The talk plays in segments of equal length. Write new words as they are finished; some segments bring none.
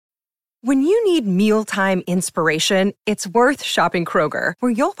When you need mealtime inspiration, it's worth shopping Kroger,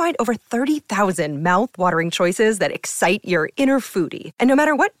 where you'll find over 30,000 mouth-watering choices that excite your inner foodie. And no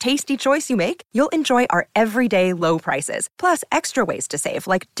matter what tasty choice you make, you'll enjoy our everyday low prices, plus extra ways to save,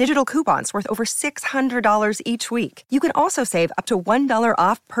 like digital coupons worth over $600 each week. You can also save up to $1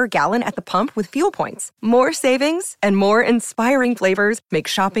 off per gallon at the pump with fuel points. More savings and more inspiring flavors make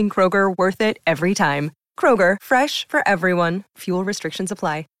shopping Kroger worth it every time. Kroger, fresh for everyone. Fuel restrictions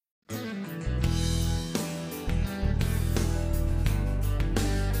apply.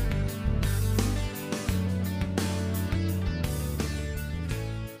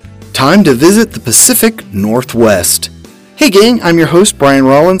 Time to visit the Pacific Northwest. Hey gang, I'm your host Brian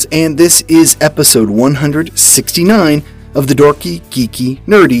Rollins, and this is episode 169 of the Dorky, Geeky,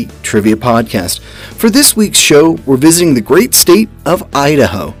 Nerdy Trivia Podcast. For this week's show, we're visiting the great state of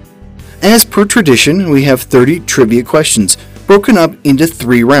Idaho. As per tradition, we have 30 trivia questions, broken up into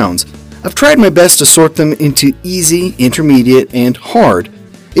 3 rounds. I've tried my best to sort them into easy, intermediate, and hard.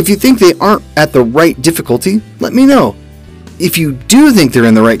 If you think they aren't at the right difficulty, let me know. If you do think they're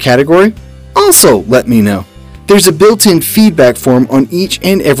in the right category, also let me know. There's a built-in feedback form on each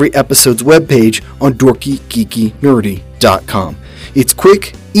and every episode's webpage on dorkygeekynerdy.com. It's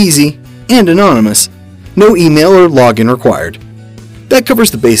quick, easy, and anonymous. No email or login required. That covers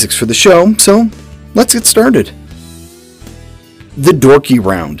the basics for the show, so let's get started. The Dorky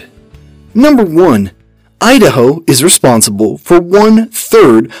Round. Number 1. Idaho is responsible for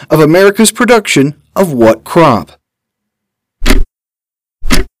 1/3 of America's production of what crop?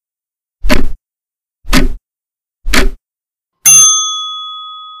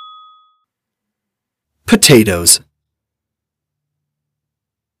 Potatoes.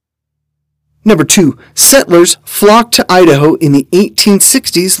 Number 2. Settlers flocked to Idaho in the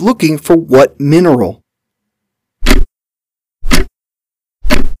 1860s looking for what mineral?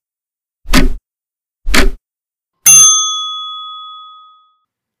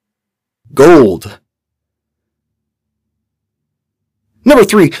 Gold. Number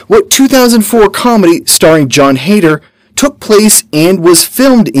 3. What 2004 comedy starring Jon Heder took place and was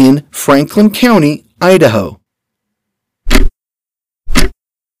filmed in Franklin County, Idaho?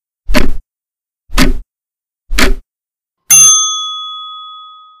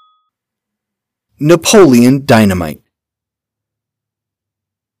 Napoleon Dynamite.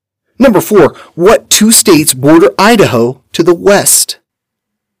 Number 4. What 2 states border Idaho to the west?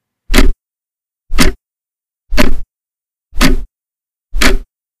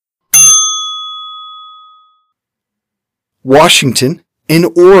 Washington and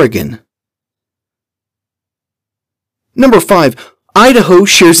Oregon. Number 5. Idaho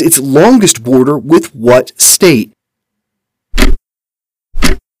shares its longest border with what state?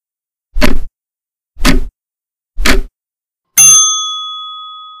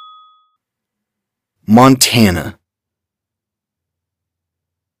 Montana.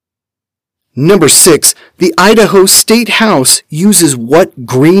 Number 6. The Idaho State House uses what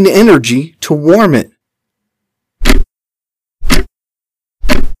green energy to warm it?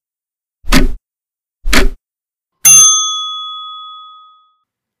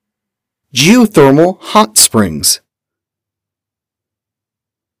 Geothermal hot springs.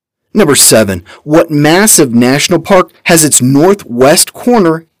 Number 7. What massive national park has its northwest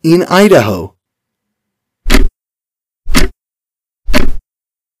corner in Idaho?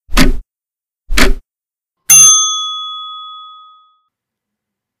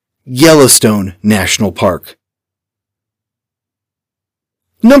 Yellowstone National Park.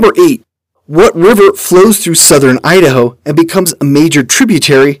 Number 8. What river flows through southern Idaho and becomes a major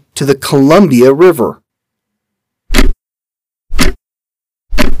tributary to the Columbia River?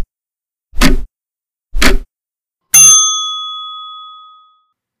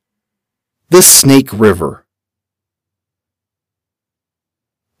 The Snake River.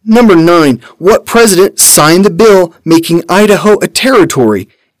 Number 9. What president signed the bill making Idaho a territory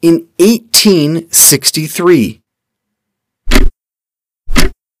in 1863?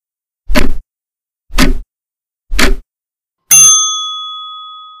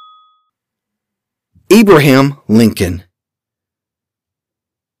 Abraham Lincoln.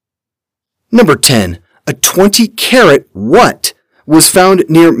 Number 10. A 20-carat what was found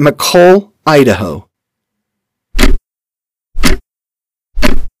near McCall, Idaho?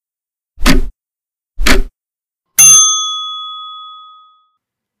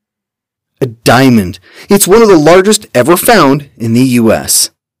 A diamond. It's one of the largest ever found in the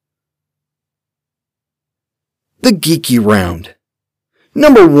U.S. The Geeky Round.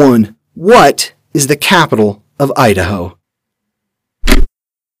 Number 1. What is the capital of Idaho?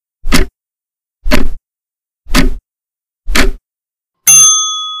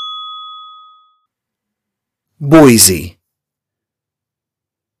 Boise.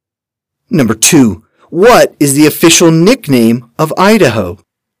 Number 2. What is the official nickname of Idaho?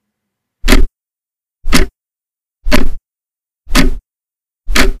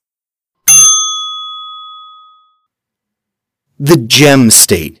 The Gem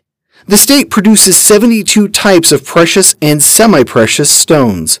State. The state produces 72 types of precious and semi-precious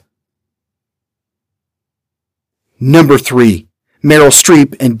stones. Number 3. Meryl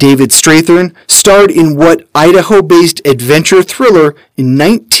Streep and David Strathairn starred in what Idaho-based adventure thriller in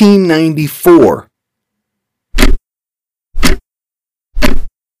 1994?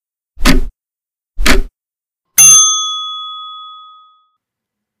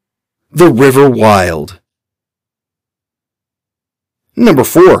 The River Wild. Number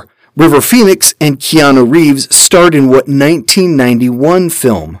 4. River Phoenix and Keanu Reeves starred in what 1991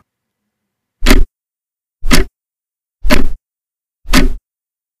 film?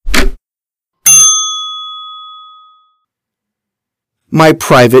 My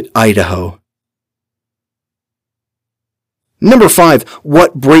Private Idaho. Number 5.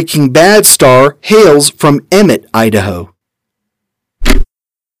 What Breaking Bad star hails from Emmett, Idaho?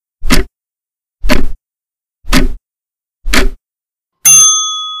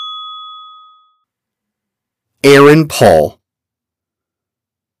 Aaron Paul.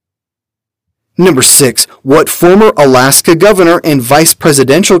 Number 6. What former Alaska governor and vice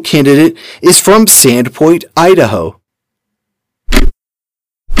presidential candidate is from Sandpoint, Idaho?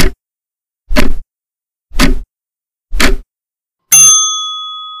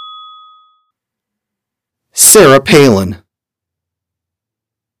 Sarah Palin.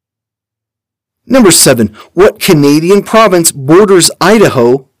 Number 7. What Canadian province borders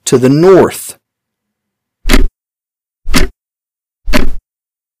Idaho to the north?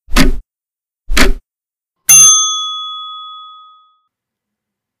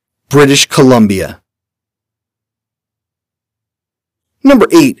 British Columbia. Number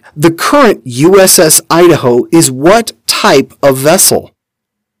 8. The current USS Idaho is what type of vessel?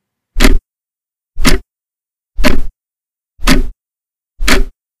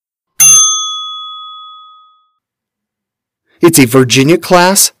 It's a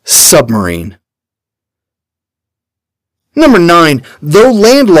Virginia-class submarine. Number 9. Though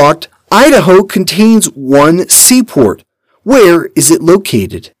landlocked, Idaho contains one seaport. Where is it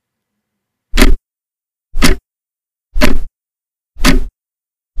located?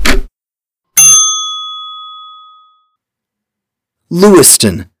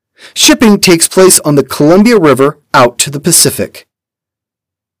 Lewiston. Shipping takes place on the Columbia River out to the Pacific.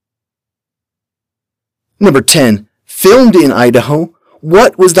 Number 10. Filmed in Idaho,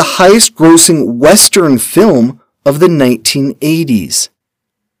 what was the highest-grossing Western film of the 1980s?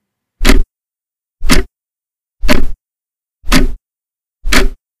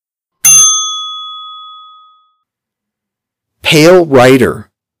 Pale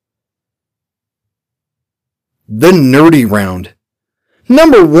Rider. The Nerdy Round.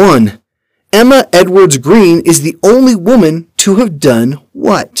 Number 1. Emma Edwards Green is the only woman to have done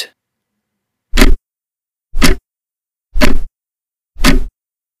what?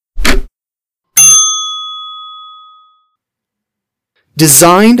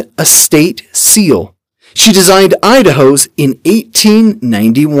 Designed a state seal. She designed Idaho's in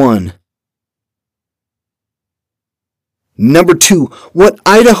 1891. Number 2. What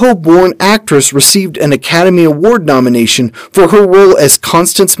Idaho-born actress received an Academy Award nomination for her role as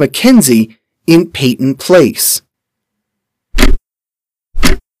Constance Mackenzie in Peyton Place?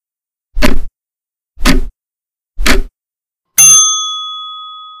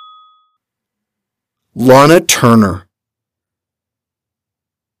 Lana Turner.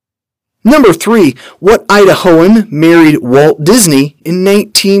 Number 3. What Idahoan married Walt Disney in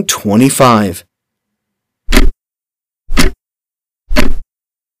 1925?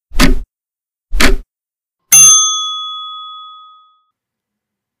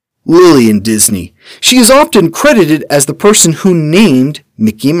 Lillian Disney. She is often credited as the person who named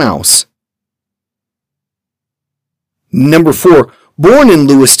Mickey Mouse. Number 4. Born in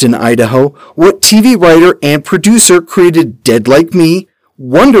Lewiston, Idaho, what TV writer and producer created Dead Like Me,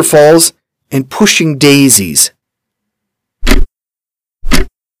 Wonder Falls, and Pushing Daisies?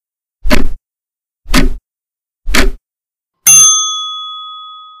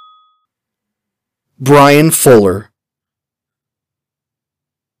 Brian Fuller.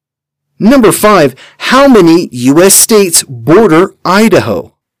 Number 5. How many U.S. states border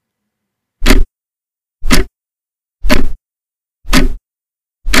Idaho?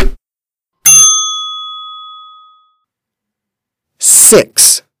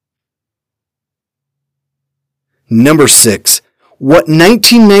 Six. Number 6. What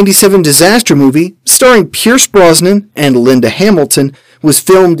 1997 disaster movie, starring Pierce Brosnan and Linda Hamilton, was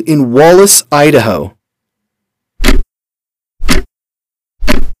filmed in Wallace, Idaho?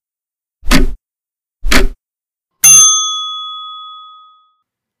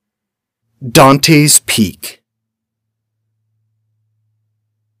 Dante's Peak.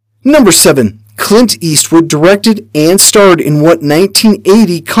 Number 7. Clint Eastwood directed and starred in what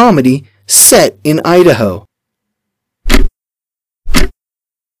 1980 comedy set in Idaho?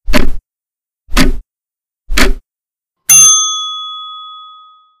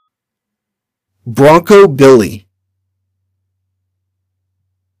 Bronco Billy.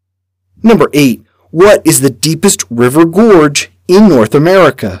 Number 8. What is the deepest river gorge in North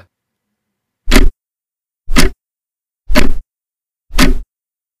America?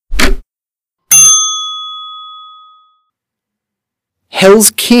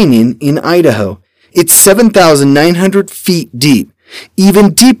 Hell's Canyon in Idaho. It's 7,900 feet deep,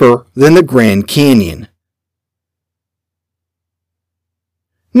 even deeper than the Grand Canyon.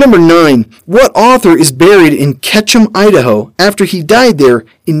 Number 9. What author is buried in Ketchum, Idaho, after he died there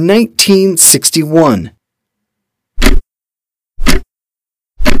in 1961?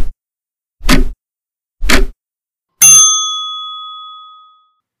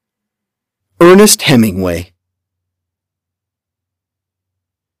 Ernest Hemingway.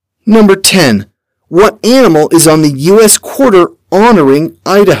 Number 10. What animal is on the U.S. Quarter honoring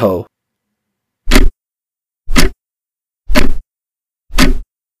Idaho?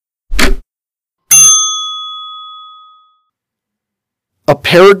 A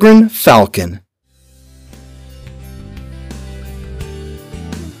peregrine falcon.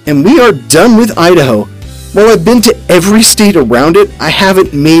 And we are done with Idaho. While I've been to every state around it, I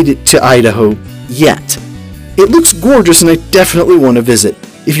haven't made it to Idaho yet. It looks gorgeous and I definitely want to visit.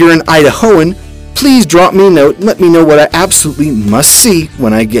 If you're an Idahoan, please drop me a note and let me know what I absolutely must see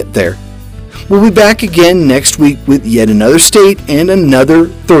when I get there. We'll be back again next week with yet another state and another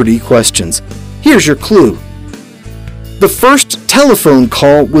 30 questions. Here's your clue. The first telephone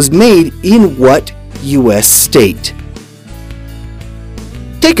call was made in what U.S. state?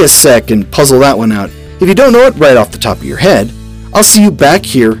 Take a sec and puzzle that one out. If you don't know it right off the top of your head, I'll see you back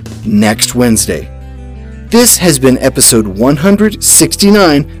here next Wednesday. This has been episode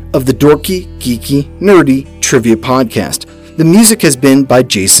 169 of the Dorky, Geeky, Nerdy Trivia Podcast. The music has been by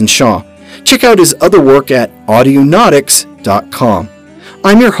Jason Shaw. Check out his other work at audionautics.com.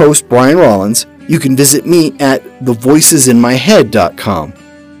 I'm your host, Brian Rollins. You can visit me at thevoicesinmyhead.com.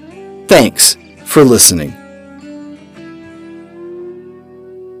 Thanks for listening.